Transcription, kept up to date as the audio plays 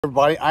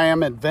Everybody, I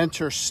am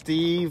Adventure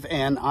Steve,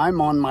 and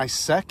I'm on my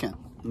second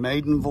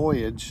maiden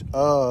voyage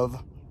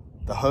of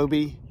the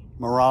Hobie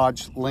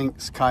Mirage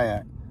Lynx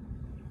Kayak.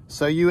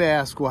 So you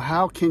ask, well,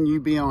 how can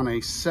you be on a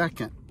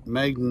second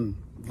maiden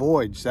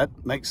voyage?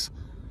 That makes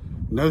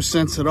no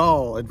sense at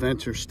all,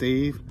 Adventure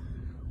Steve.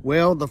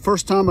 Well, the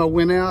first time I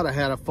went out, I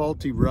had a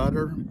faulty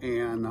rudder,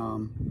 and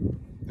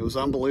it was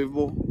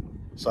unbelievable.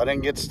 So I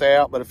didn't get to stay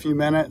out but a few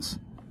minutes.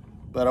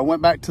 But I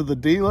went back to the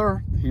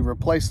dealer, he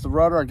replaced the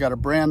rudder, I got a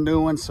brand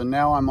new one, so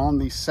now I'm on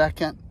the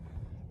second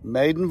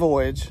maiden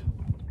voyage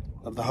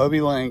of the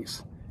Hobie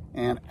Lynx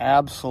and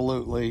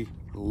absolutely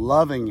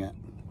loving it.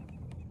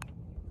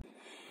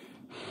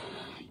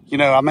 You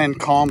know, I'm in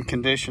calm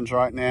conditions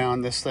right now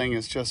and this thing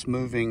is just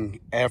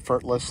moving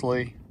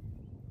effortlessly.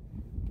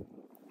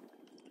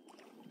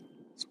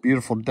 It's a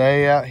beautiful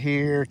day out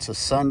here. It's a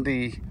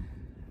Sunday,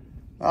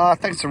 I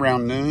think it's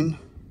around noon.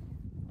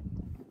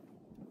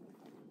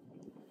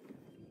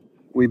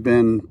 We've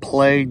been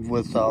plagued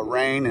with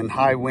rain and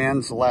high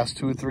winds the last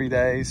 2 or 3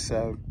 days,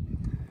 so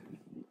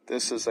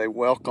this is a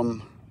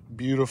welcome,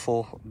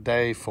 beautiful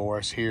day for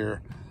us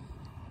here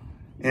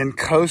in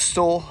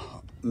coastal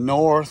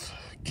North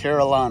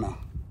Carolina.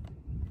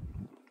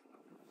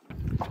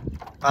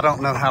 I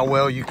don't know how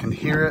well you can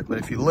hear it, but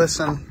if you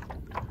listen,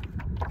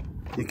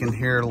 you can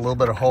hear a little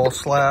bit of hull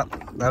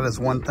slap. That is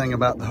one thing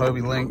about the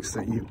Hobie Lynx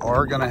that you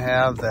are going to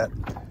have that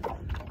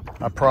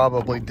I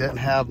probably didn't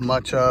have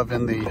much of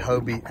in the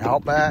Hobie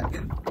Outback.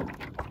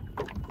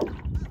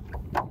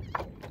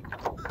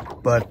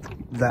 But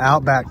the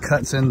Outback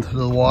cuts into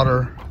the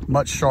water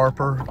much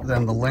sharper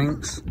than the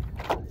Lynx.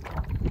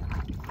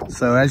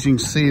 So as you can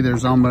see,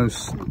 there's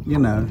almost, you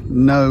know,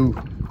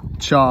 no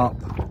chop.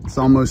 It's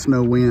almost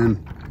no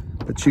wind.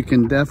 But you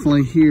can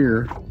definitely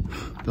hear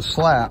the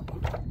slap.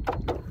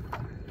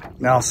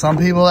 Now, some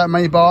people that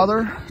may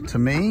bother. To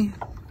me,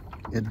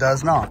 it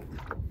does not.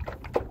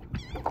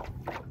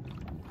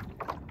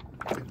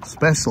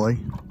 Especially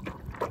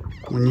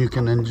when you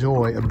can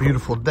enjoy a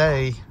beautiful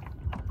day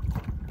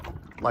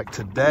like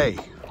today.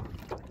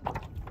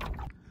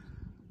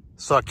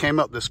 So I came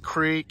up this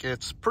creek.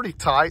 It's pretty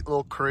tight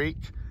little creek.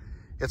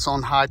 It's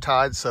on high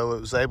tide, so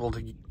it was able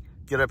to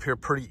get up here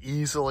pretty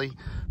easily.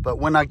 But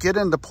when I get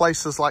into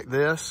places like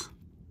this,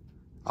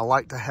 I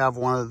like to have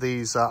one of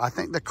these, I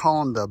think they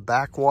call them the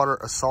backwater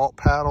assault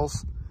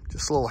paddles,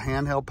 just a little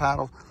handheld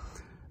paddle.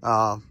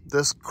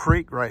 This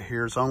creek right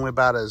here is only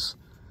about as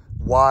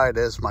wide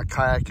as my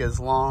kayak is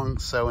long,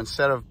 so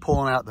instead of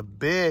pulling out the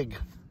big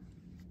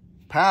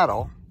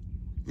paddle,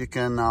 you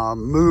can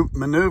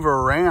maneuver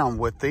around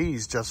with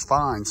these just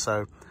fine.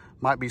 So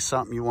might be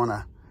something you want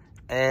to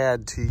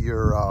add to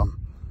your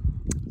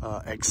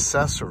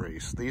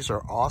accessories. These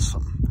are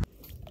awesome.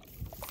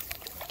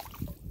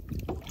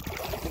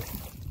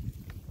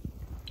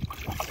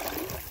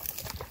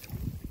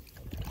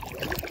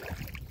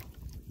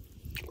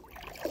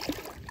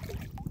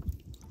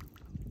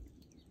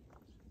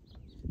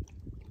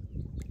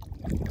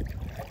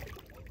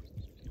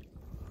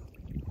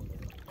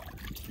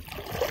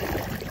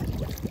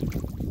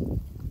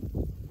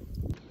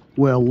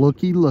 Well,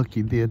 looky,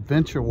 the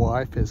adventure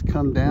wife has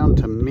come down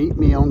to meet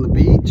me on the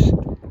beach,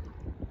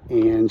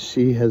 and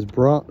she has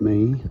brought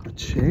me a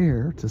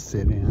chair to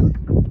sit in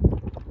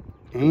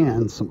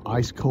and some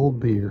ice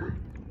cold beer.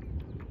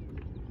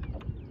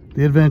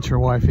 The adventure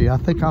wifey, I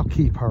think I'll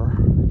keep her.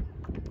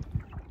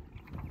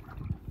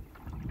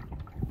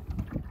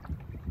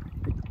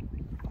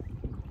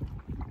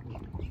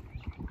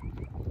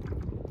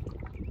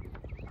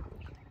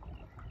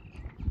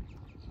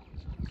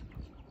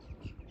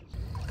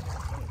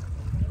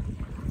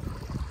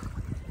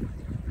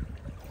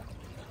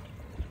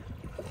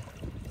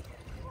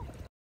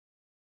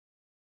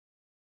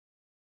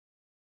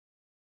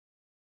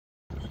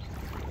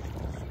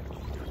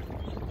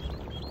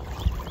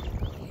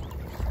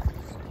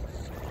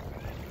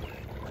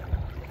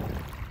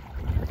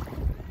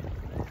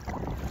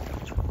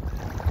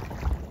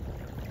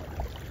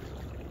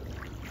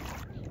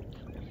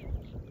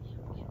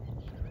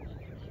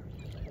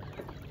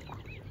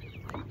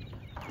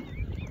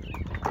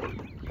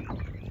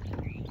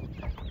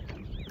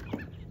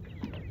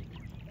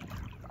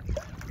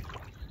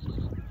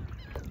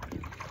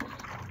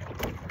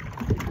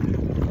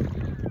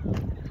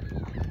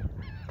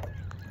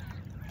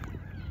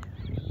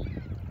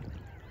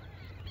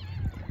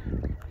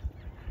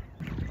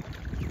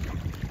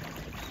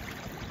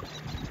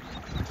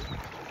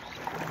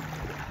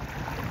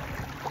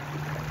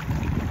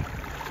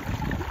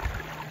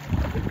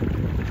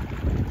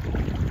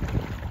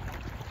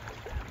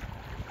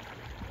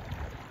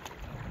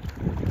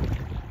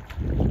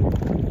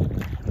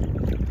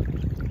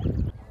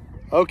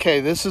 Okay,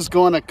 this is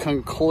going to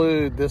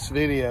conclude this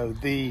video,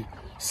 the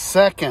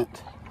second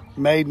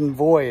maiden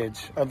voyage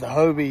of the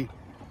Hobie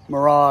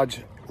Mirage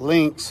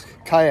Lynx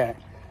Kayak.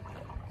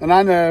 And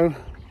I know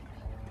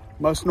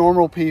most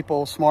normal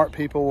people, smart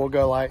people will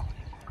go like,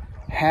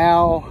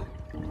 how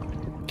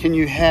can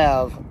you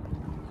have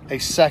a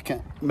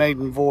second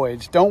maiden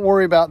voyage? Don't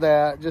worry about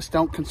that. Just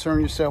don't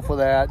concern yourself with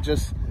that.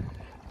 Just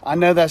I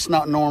know that's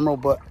not normal,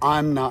 but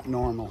I'm not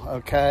normal,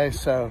 okay?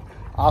 So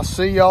I'll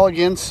see y'all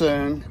again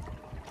soon.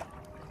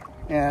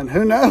 And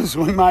who knows,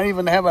 we might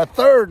even have a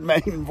third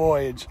maiden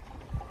voyage.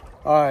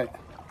 All right,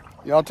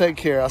 y'all take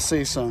care. I'll see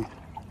you soon.